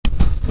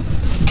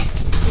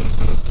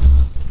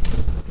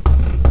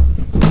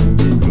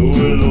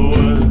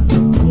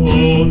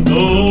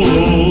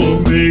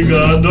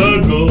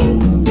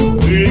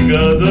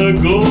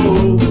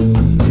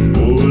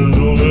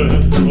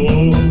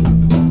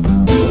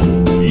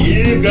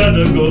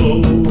gotta go,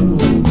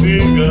 we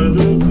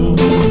gotta go.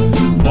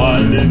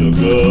 One little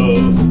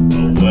girl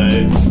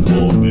awaits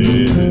for me.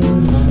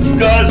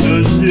 Cause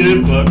a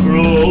ship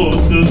across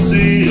the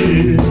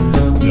sea,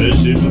 the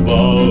ship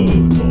about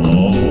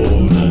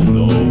all I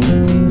know.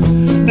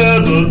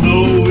 Never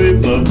know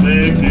if I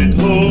make it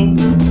home.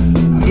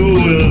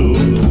 Lua,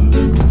 lua.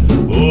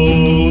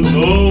 Oh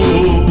no,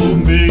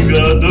 we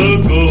gotta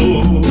go,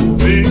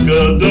 we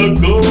gotta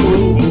go.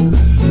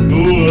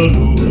 Lua,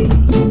 lua.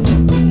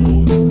 Oh,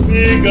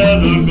 we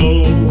gotta go.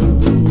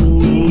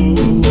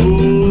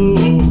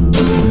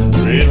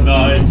 3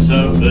 nights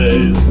and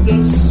days the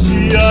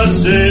sea I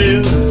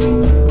sail.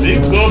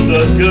 Think of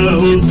the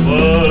girls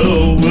far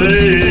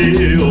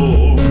away.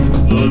 Oh,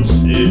 the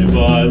ship I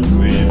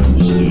dreamed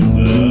she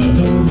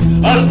there.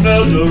 I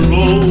smell the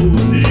road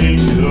in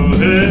her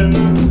hair.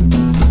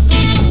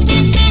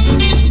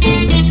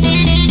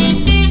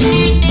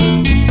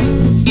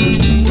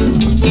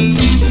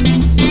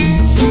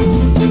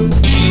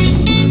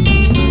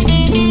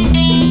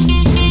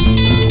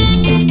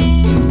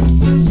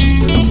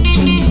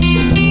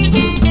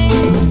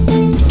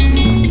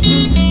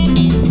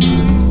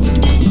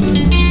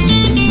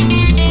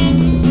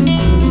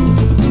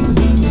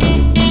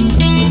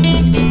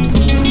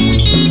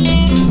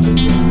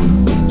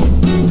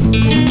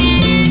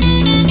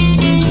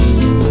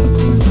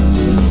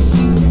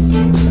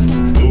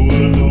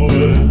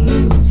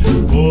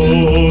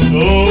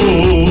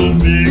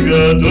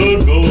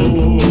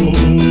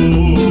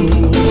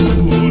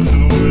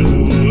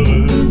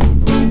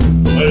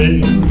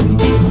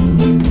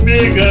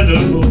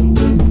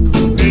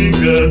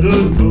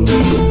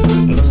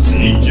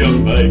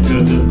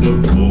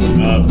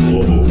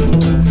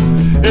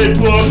 It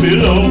won't be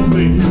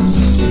lonely,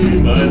 see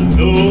my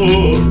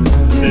Lord,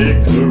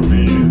 take her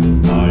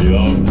in my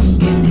arms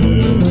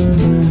again.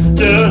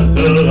 Tell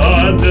her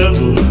I'll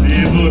never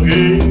leave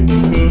again.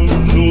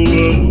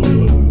 Lua,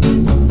 lua.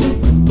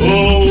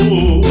 Oh,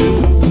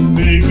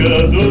 we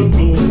gotta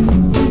go,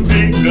 we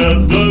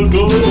gotta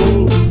go.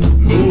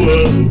 Lua,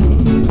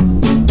 lua.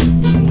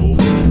 Oh,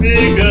 we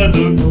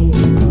gotta go,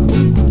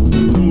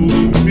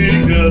 we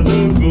gotta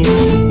go.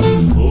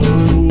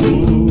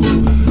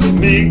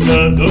 We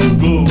gotta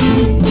go,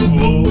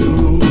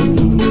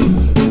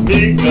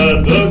 we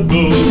gotta go.